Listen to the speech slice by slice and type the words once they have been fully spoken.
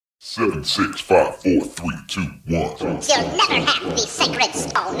7, 6, 5, 4, 3, 2, 1. You'll never have the sacred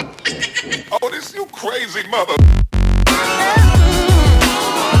stone. Oh, this you crazy mother.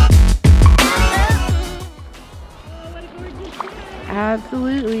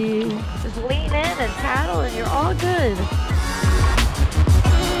 Absolutely. Just lean in and paddle and you're all good.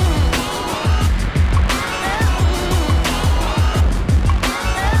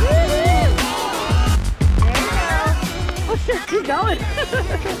 Oh shit, keep going. To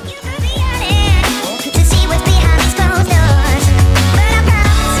see what's behind these closed doors. But I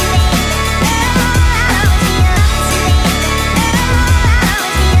promise you,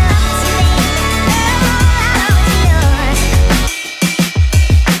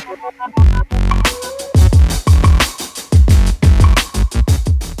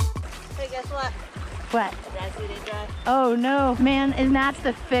 Hey, guess what? What? That's who they drive. Oh no, man, and that's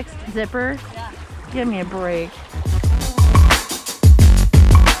the fixed zipper? Yeah. Give me a break.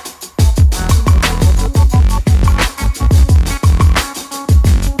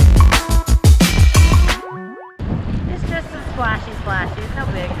 It's just some splashy, it's no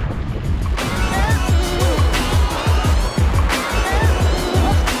big.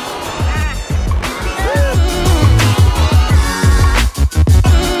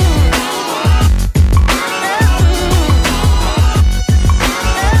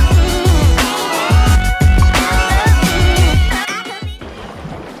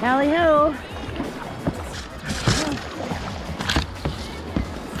 Tally-ho!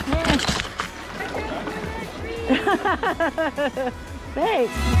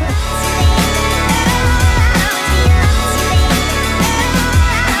 Thanks!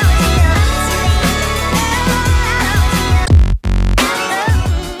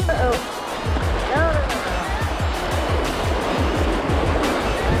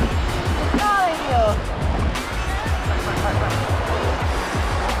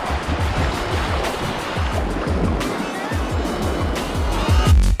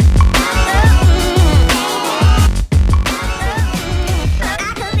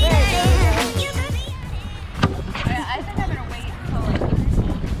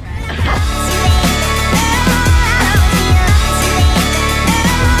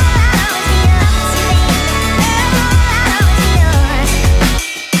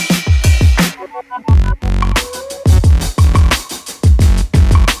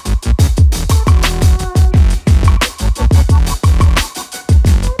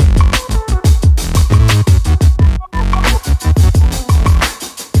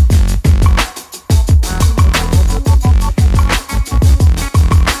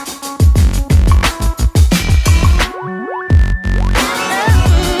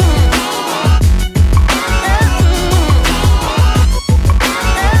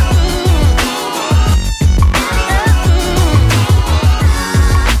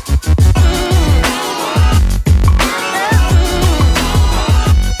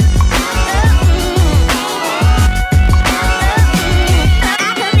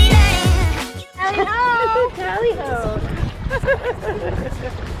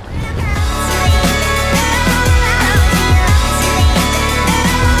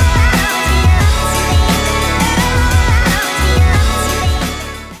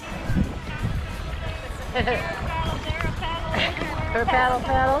 Her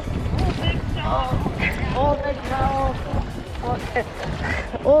paddle. Old McDowell.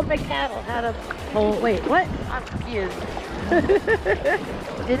 Old McCaddle had a. Oh wait, what? I'm confused.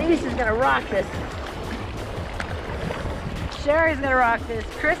 Denise is gonna rock this. Sherry's gonna rock this.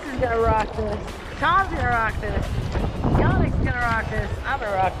 Chris is gonna rock this. Tom's gonna rock this. Yannick's gonna rock this. I'm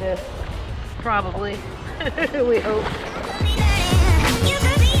gonna rock this. Probably. We hope.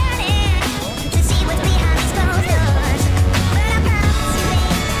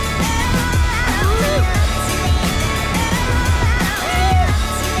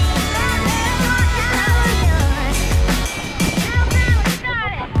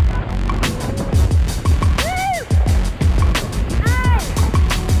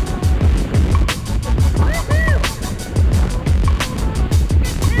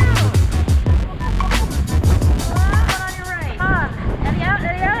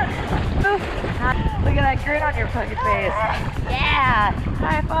 Look at that grin on your fucking face. Yeah!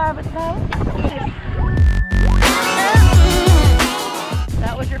 High five with that.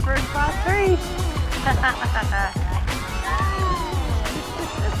 That was your first boss 3.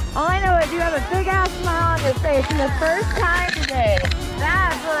 All I know is you have a big ass smile on your face for the first time today.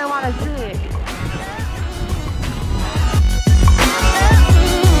 That's what I want to see.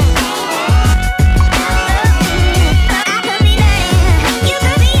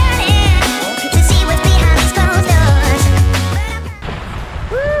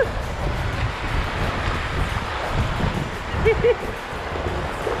 Woo!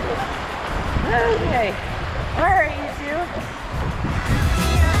 Okay. Where are you two?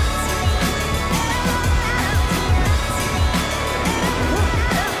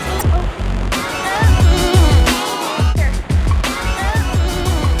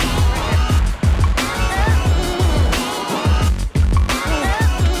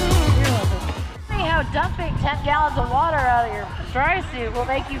 Dumping 10 gallons of water out of your dry suit will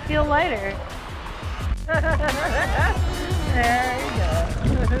make you feel lighter. There you go.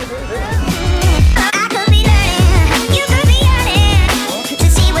 I could be learning, you could be yearning to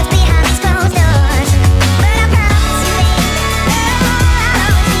see what's behind these closed doors. But I promise you,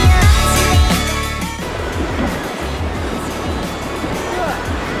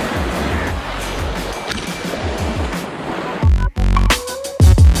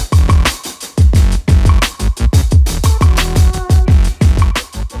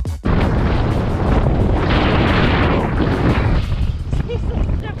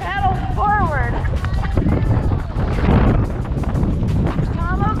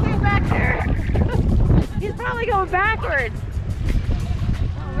 backwards.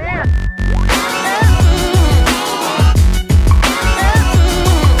 Oh man.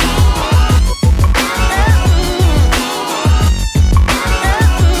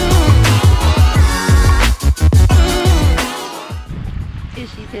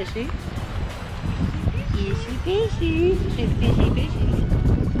 Fishy fishy. Fishy fishy. She's fishy fishy.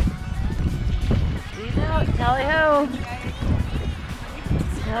 Squeeze out. Tally ho.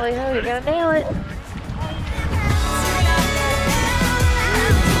 Tally ho. You're gonna nail it.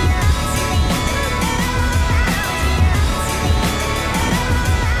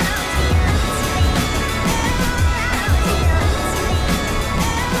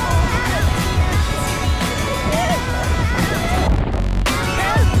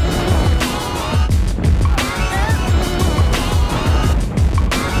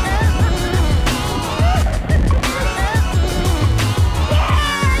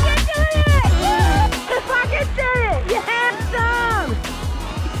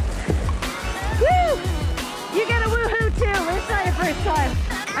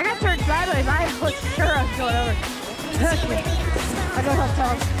 I got turned sideways. I was sure I was going over. Okay. I go help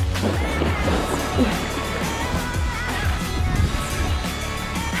Tom.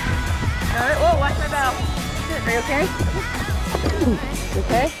 Alright, whoa, watch my bow. Are you okay? You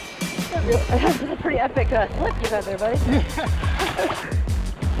okay? That was a pretty epic flip you had there, buddy.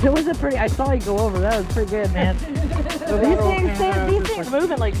 It was a pretty, I saw you go over. That was pretty good, man. These things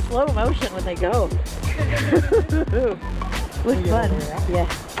move in like slow motion when they go. It was fun. Yeah.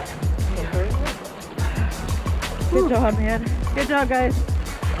 Good job, man. Good job, guys.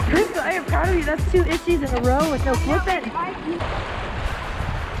 Chris, I am proud of you. That's 2 ishies in a row with no flipping.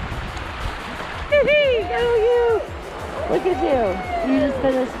 Go you! Look at you. You just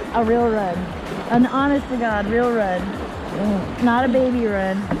finished a real run. An honest to God real run. Not a baby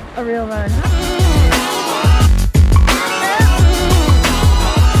run. A real run.